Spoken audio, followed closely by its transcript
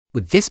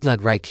with this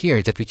blog right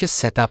here that we just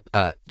set up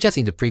just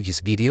in the previous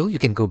video. You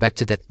can go back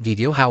to that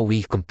video how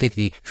we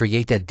completely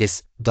created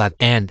this blog.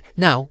 And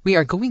now we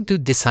are going to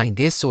design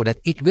this so that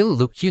it will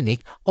look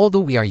unique,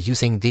 although we are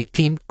using the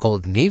theme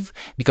called Niv,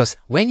 because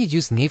when you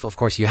use Niv, of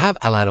course, you have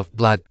a lot of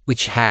blog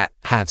which have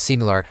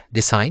similar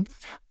design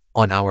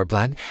on our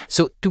blog.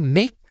 So to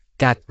make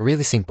that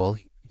really simple,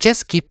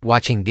 just keep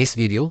watching this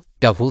video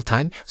the whole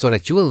time so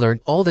that you will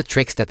learn all the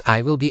tricks that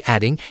I will be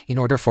adding in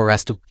order for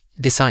us to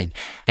design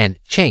and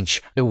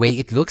change the way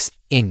it looks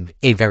in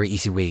a very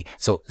easy way.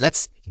 So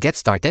let's get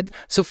started.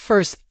 So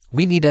first,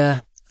 we need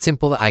a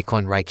simple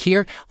icon right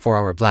here for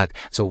our blog.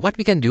 So what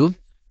we can do,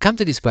 come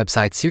to this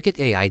website,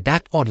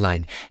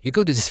 circuitai.online. You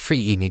go to this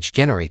free image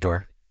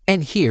generator.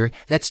 And here,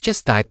 let's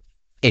just type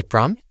a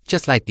prompt,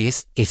 just like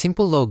this, a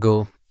simple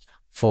logo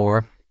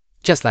for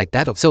just like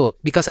that. So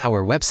because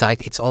our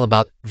website, it's all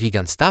about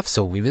vegan stuff,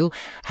 so we will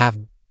have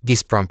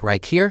this prompt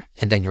right here,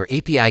 and then your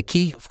API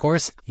key, of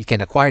course, you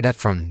can acquire that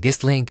from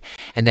this link,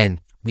 and then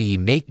we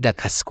make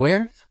that a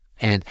square.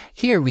 And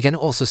here we can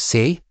also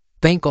say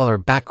plain color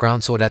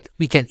background so that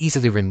we can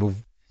easily remove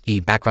the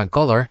background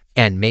color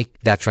and make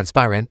that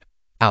transparent.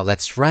 Now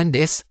let's run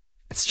this.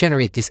 Let's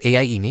generate this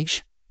AI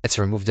image. Let's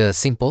remove the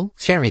simple,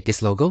 generate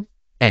this logo.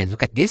 And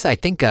look at this, I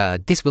think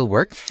this will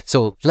work.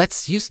 So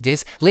let's use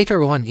this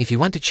later on. If you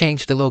want to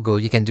change the logo,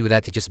 you can do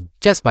that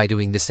just by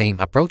doing the same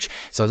approach.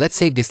 So let's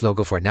save this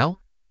logo for now.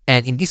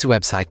 And in this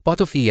website,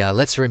 Photopia,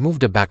 let's remove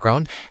the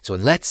background. So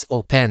let's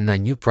open a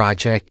new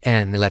project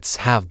and let's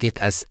have it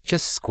as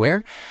just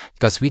square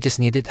because we just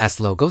need it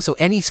as logo. So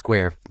any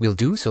square will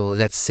do. So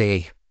let's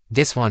say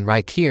this one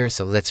right here.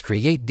 So let's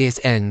create this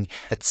and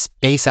let's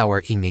paste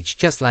our image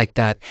just like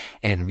that.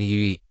 And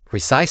we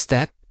resize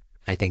that.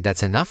 I think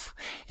that's enough.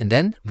 And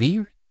then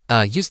we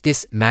use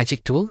this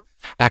magic tool,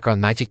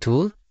 background magic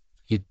tool.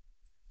 You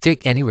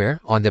click anywhere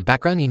on the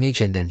background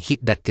image and then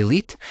hit that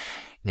delete.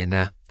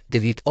 And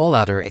delete all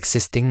other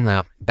existing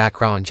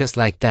background just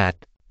like that.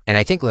 And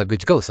I think we're good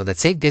to go. So let's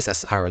save this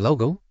as our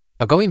logo.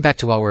 Going back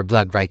to our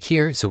blog right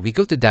here. So we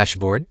go to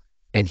dashboard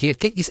and here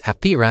click this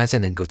appearance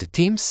and then go to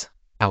themes.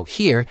 Now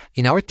here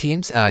in our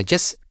themes,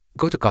 just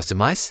go to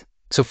customize.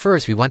 So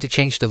first we want to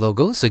change the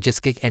logo. So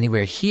just click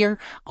anywhere here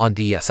on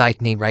the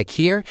site name right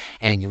here.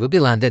 And you will be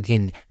landed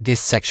in this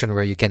section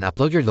where you can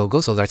upload your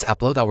logo. So let's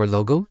upload our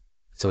logo.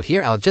 So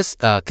here I'll just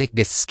click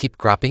this skip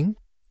cropping.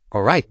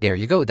 All right, there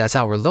you go. That's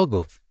our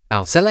logo.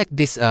 Now select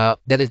this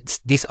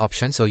this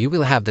option, so you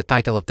will have the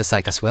title of the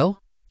site as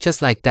well,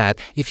 just like that.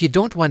 If you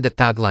don't want the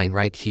tagline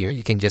right here,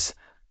 you can just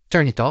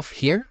turn it off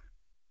here.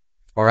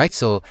 All right,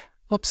 so,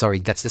 oops, sorry,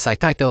 that's the site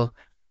title.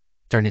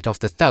 Turn it off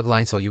the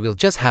tagline, so you will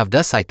just have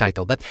the site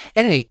title. But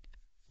anyway,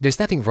 there's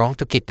nothing wrong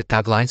to keep the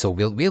tagline, so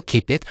we'll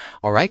keep it.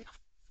 All right.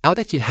 Now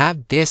that you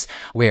have this,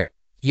 where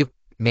you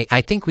may,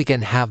 I think we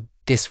can have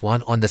this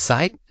one on the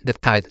side, the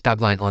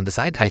tagline on the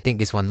side. I think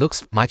this one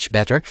looks much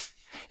better.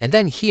 And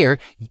then here,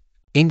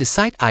 in the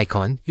site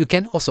icon, you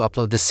can also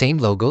upload the same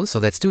logo. So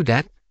let's do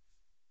that.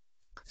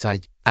 So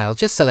I'll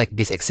just select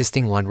this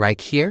existing one right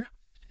here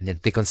and then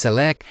click on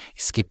select,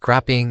 skip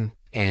cropping.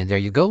 And there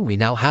you go. We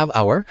now have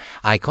our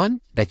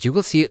icon that you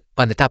will see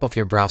on the top of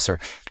your browser.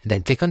 And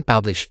then click on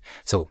publish.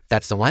 So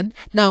that's the one.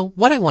 Now,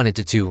 what I wanted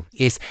to do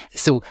is,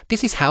 so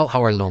this is how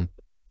our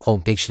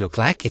homepage look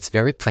like. It's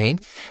very plain.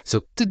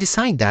 So to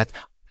design that,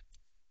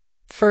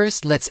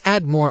 first, let's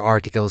add more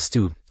articles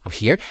too.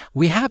 Here,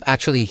 we have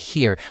actually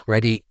here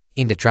already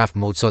in the draft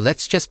mode. So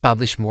let's just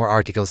publish more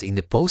articles in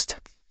the post.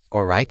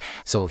 All right.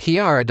 So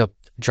here are the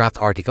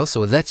draft articles. So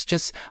let's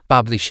just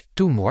publish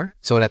 2 more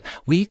so that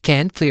we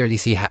can clearly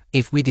see how,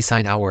 if we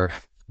design our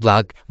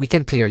blog, we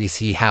can clearly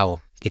see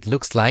how it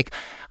looks like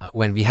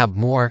when we have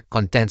more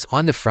contents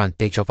on the front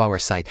page of our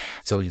site.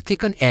 So you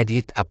click on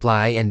edit,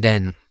 apply, and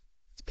then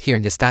here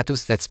in the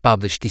status, let's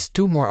publish these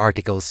 2 more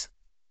articles.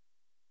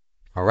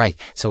 All right.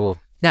 So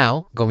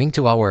now going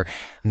to our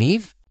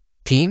Niv,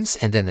 themes,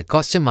 and then the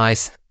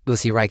customize. We'll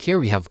see right here,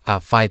 we have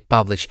 5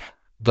 published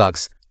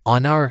blogs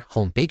on our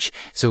homepage.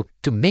 So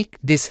to make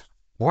this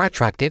more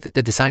attractive,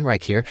 the design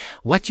right here,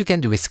 what you can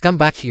do is come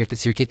back here to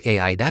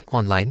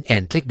circuitai.online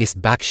and click this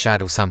back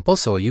shadow sample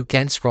so you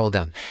can scroll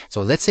down.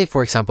 So let's say,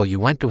 for example,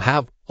 you want to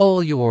have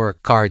all your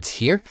cards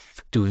here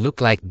to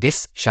look like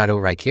this shadow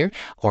right here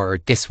or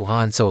this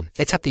one. So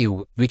it's up to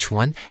you which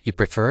one you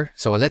prefer.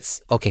 So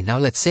now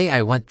let's say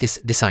I want this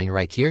design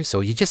right here.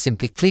 So you just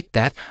simply click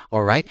that.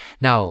 All right.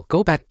 Now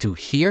go back to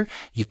here.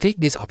 You click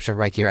this option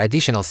right here,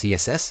 additional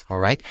CSS. All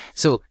right.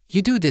 So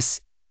you do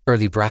this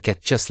early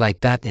bracket just like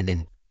that and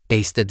then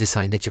paste the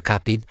design that you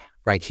copied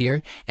right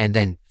here and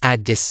then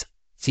add this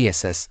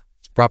CSS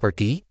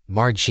property,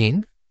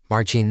 margin, all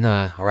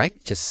right.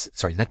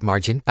 Not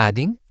margin,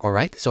 padding. All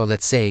right. So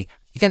let's say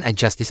you can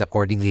adjust this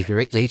accordingly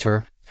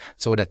later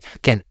so that you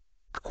can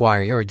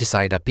acquire your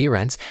desired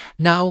appearance.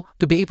 Now,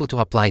 to be able to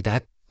apply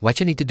that, what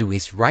you need to do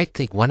is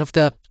right-click one of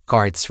the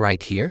cards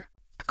right here,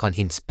 click on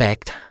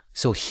Inspect.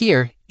 So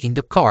here in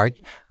the card,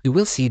 you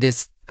will see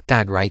this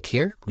tag right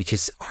here, which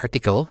is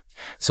article.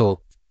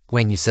 So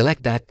When you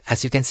select that,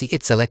 as you can see,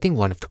 it's selecting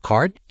one of the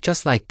card,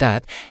 just like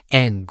that,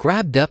 and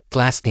grab the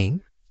class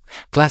name,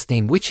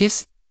 which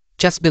is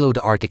just below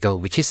the article,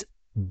 which is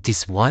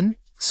this one.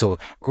 So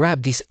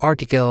grab this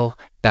article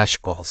dash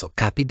call. So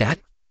copy that.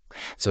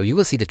 So you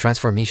will see the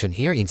transformation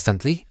here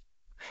instantly.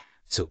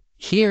 So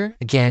here,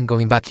 again,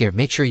 going back here,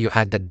 make sure you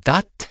add the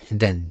dot and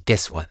then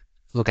this one.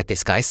 Look at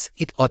this, guys.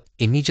 It ought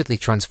immediately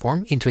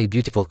transform into a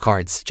beautiful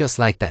cards, just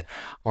like that.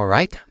 All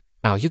right.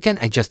 Now you can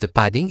adjust the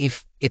padding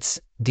if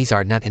these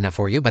are not enough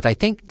for you, but I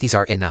think these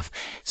are enough.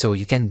 So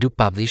you can do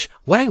publish.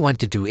 What I want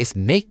to do is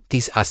make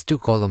these as 2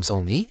 columns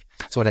only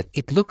so that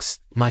it looks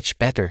much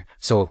better.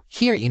 So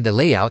here in the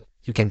layout,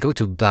 you can go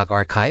to blog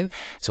archive.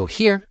 So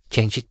here,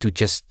 change it to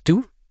just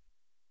 2.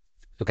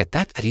 Look at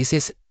that. This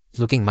is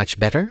looking much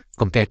better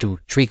compared to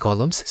 3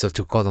 columns. So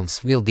 2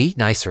 columns will be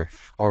nicer.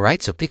 All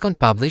right. So click on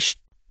publish.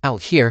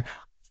 Out here,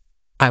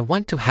 I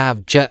want to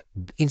have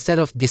instead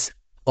of this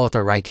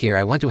author right here,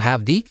 I want to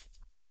have the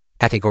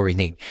category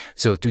name.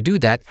 So to do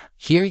that,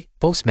 here,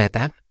 post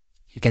meta,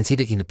 you can see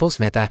that in the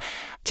post meta,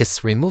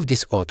 just remove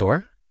this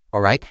author,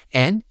 all right,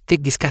 and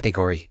take this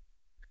category.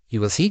 You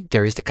will see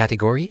there is the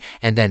category,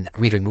 and then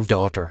we remove the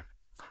author.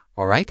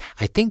 All right,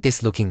 I think this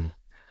is looking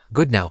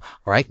good now.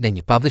 All right, then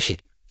you publish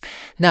it.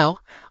 Now,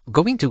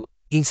 going to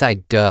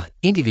inside the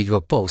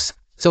individual posts.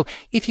 So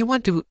if you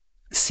want to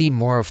see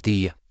more of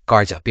the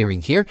cards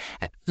appearing here,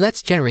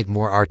 let's generate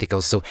more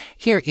articles. So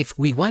here, if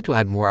we want to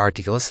add more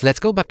articles,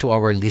 let's go back to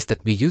our list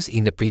that we used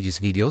in the previous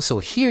video. So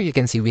here you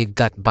can see we've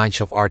got a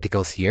bunch of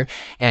articles here,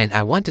 and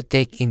I want to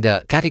take in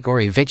the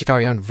category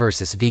vegetarian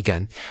versus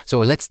vegan. So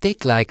let's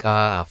take like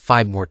 5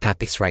 more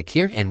topics right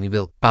here, and we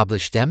will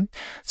publish them.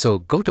 So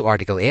go to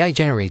article AI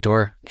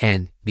generator,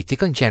 and we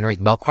click on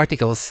generate bulk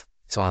articles.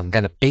 So I'm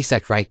gonna paste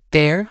that right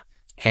there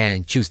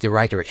and choose the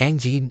writer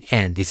engine,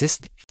 and this is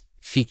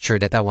feature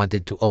that I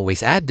wanted to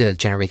always add, the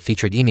generate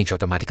featured image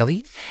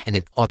automatically, and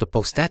then auto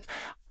post that.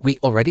 We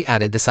already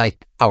added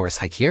our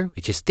site here,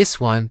 which is this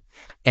one,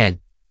 and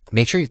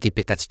make sure you keep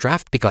it as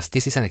draft because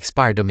this is an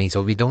expired domain,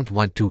 so we don't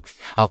want to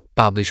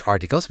publish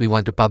articles. We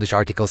want to publish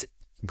articles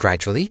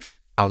gradually.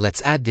 Now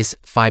let's add this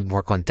 5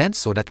 more contents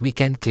so that we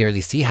can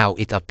clearly see how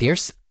it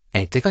appears,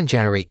 and click on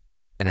generate.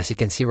 And as you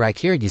can see right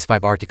here, these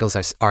 5 articles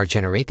are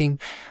generating.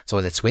 So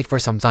let's wait for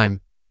some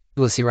time.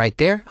 You will see right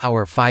there,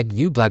 our 5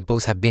 new blog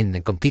posts have been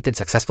completed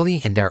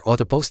successfully and they're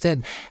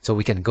auto-posted. So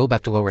we can go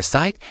back to our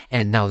site,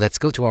 and now let's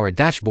go to our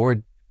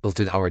dashboard. Go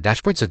to our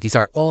dashboard. So these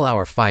are all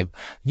our 5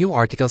 new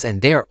articles,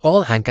 and they are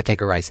all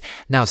uncategorized.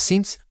 Now,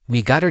 since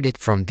we gathered it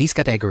from this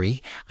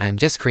category, I'm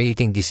just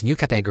creating this new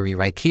category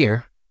right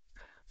here.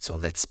 So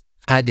let's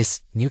add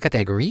this new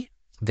category,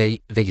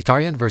 the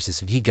vegetarian versus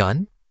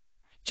vegan.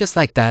 Just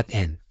like that,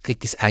 and click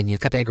this add new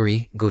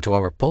category, go to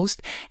our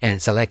post and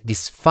select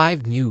these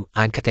 5 new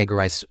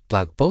uncategorized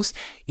blog posts.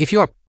 If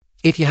you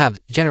have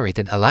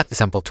generated a lot,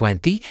 example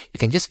 20, you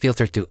can just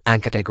filter to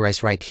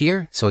uncategorized right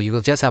here. So you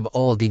will just have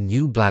all the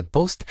new blog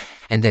posts,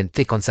 and then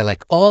click on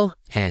select all,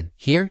 and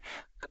here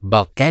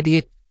bulk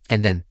edit,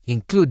 and then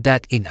include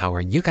that in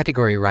our new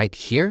category right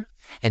here,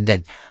 and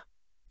then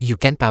you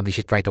can publish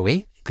it right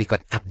away. Click on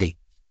update.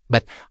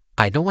 But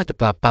I don't want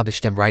to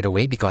publish them right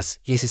away because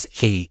this is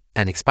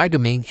an expired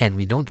domain and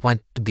we don't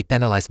want to be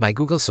penalized by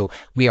Google. So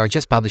we are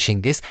just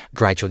publishing this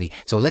gradually.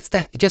 So let's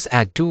just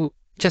add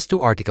just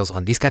two articles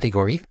on this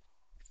category.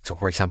 So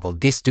for example,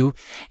 this 2,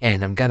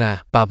 and I'm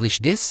gonna publish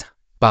this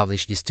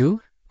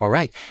too. All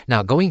right.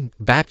 Now going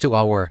back to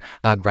our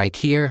blog right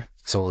here.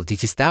 So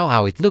this is now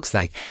how it looks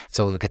like.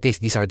 So look at this.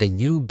 These are the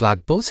new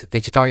blog posts,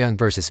 vegetarian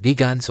versus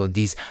vegan. So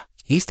this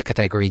is the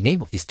category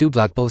name of these 2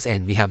 blog posts,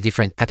 and we have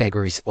different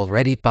categories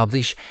already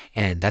published,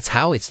 and that's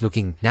how it's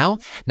looking now.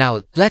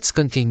 Now let's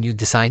continue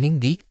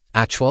designing the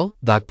actual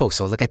blog post.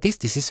 So look at this.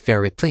 This is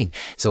very plain.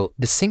 So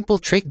the simple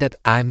trick that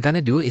I'm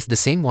gonna do is the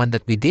same one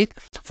that we did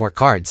for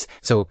cards.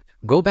 So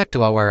go back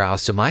to our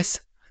customize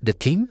the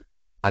theme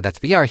that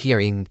we are here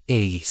in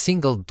a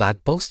single blog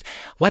post.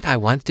 What I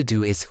want to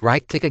do is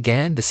right click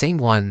again, the same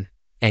one,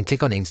 and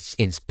click on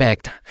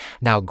inspect.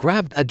 Now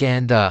grab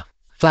again the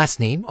class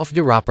name of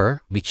the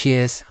wrapper, which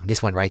is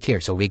this one right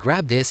here. So we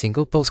grab this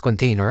single post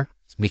container,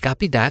 we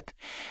copy that,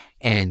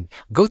 and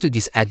go to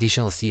this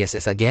additional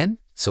CSS again.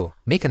 So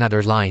make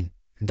another line.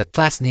 The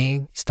class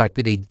name, start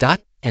with a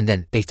dot, and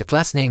then paste the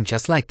class name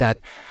just like that.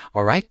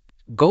 All right.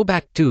 Go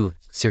back to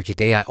Search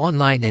It AI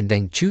Online, and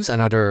then choose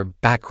another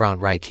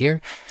background right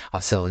here.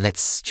 So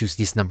let's choose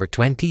this number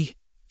 20.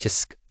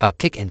 Just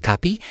click and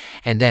copy,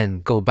 and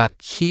then go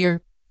back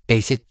here,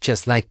 paste it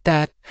just like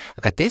that.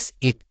 Look at this.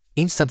 It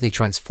instantly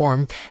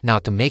transformed. Now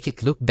to make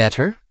it look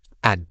better,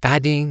 add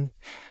padding.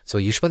 So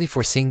usually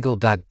for single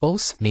blog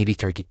posts, maybe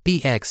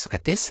 30px. Look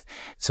at this.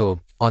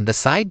 So on the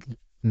side,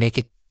 make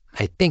it,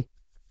 I think,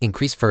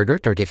 increase further,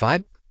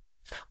 35.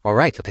 All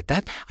right, look at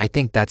that. I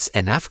think that's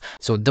enough.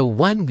 So the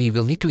one we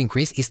will need to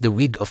increase is the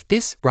width of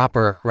this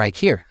wrapper right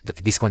here,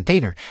 this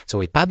container. So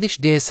we publish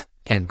this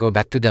and go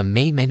back to the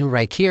main menu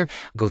right here.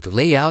 Go to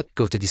layout,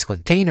 go to this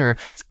container.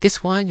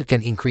 This one, you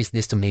can increase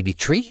this to maybe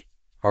 3.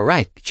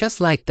 Alright,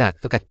 just like that.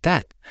 Look at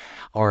that.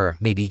 Or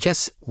maybe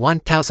just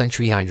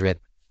 1,300.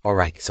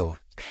 Alright, so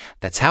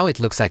that's how it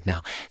looks like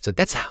now. So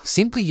that's how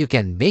simply you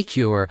can make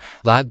your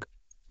blog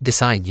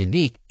design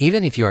unique,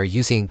 even if you are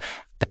using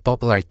the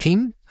popular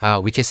theme,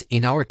 which is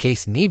in our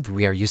case Niv.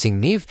 We are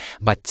using Niv,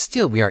 but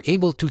still we are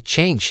able to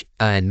change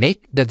and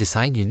make the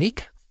design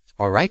unique.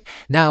 Alright,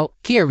 now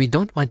here we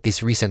don't want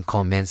these recent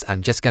comments.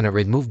 I'm just gonna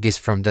remove this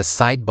from the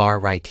sidebar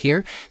right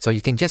here. So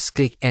you can just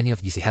click any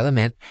of these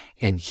element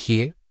and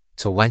here.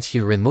 So once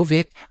you remove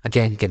it,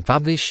 again, you can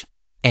publish,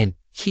 and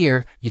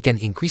here you can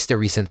increase the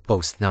recent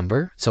post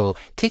number. So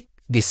click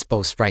this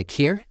post right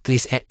here.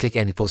 Please click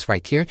any post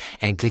right here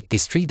and click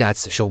these three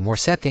dots to show more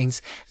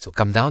settings. So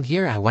come down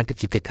here. I want to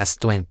keep it as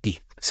 20.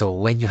 So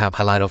when you have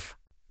a lot of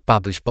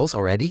published posts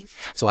already,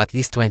 so at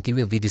least 20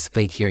 will be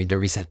displayed here in the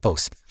recent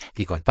post.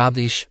 Click on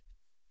publish.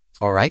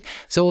 Alright,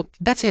 so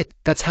that's it.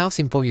 That's how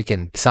simple you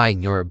can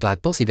design your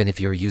blog post even if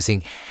you're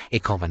using a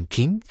common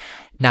theme.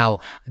 Now,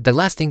 the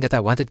last thing that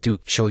I wanted to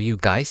show you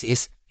guys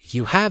is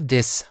you have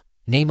this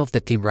name of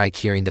the theme right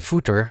here in the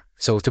footer.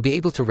 So to be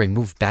able to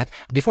remove that,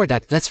 before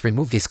that, let's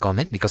remove this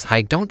comment because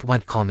I don't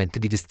want comment to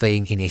be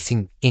displaying in a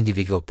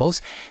individual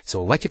post.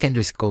 So what you can do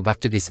is go back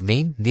to this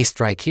main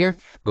list right here,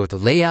 go to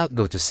layout,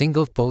 go to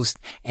single post,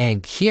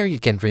 and here you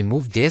can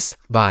remove this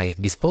by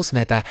this post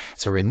meta.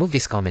 So remove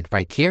this comment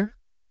right here.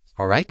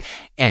 Alright,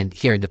 and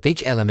here in the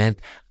page element,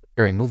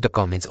 remove the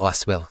comments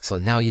as well. So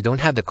now you don't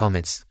have the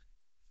comments.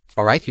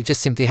 Alright, you just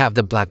simply have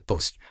the blog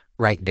post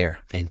right there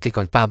and click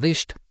on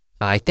published.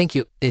 I think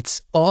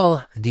it's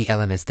all the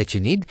elements that you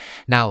need.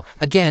 Now,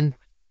 again,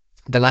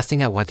 the last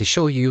thing I want to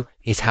show you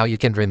is how you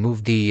can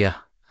remove the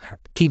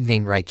theme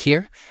name right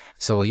here.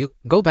 So you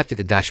go back to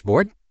the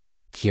dashboard,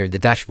 here the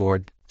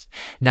dashboard.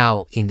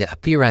 Now in the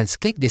appearance,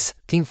 click this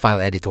theme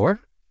file editor.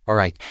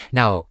 Alright,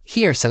 now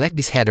here select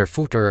this header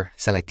footer,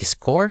 select this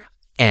core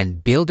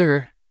and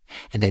builder,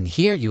 and then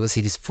here you will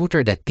see this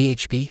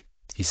footer.php.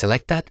 You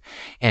select that,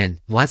 and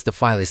once the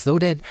file is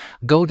loaded,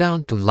 go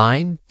down to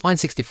line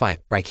 165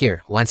 right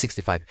here,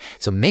 165.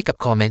 So make a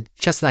comment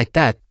just like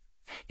that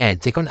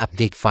and click on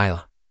update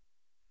file.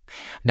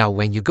 Now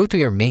when you go to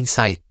your main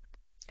site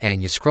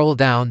and you scroll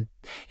down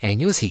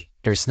and you'll see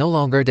there's no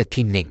longer the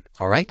theme name.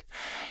 Alright,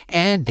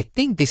 and I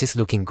think this is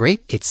looking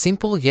great. It's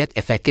simple yet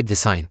effective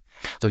design.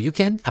 So you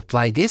can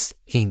apply this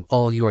in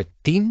all your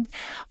theme,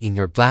 in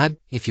your blog,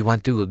 if you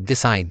want to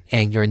design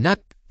and you're not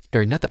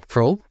a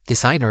pro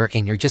designer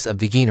and you're just a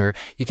beginner,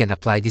 you can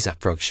apply this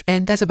approach.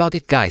 And that's about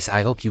it, guys.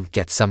 I hope you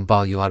get some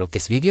value out of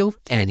this video.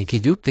 And if you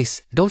do,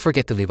 please don't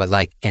forget to leave a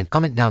like and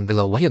comment down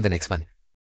below what you're the next one.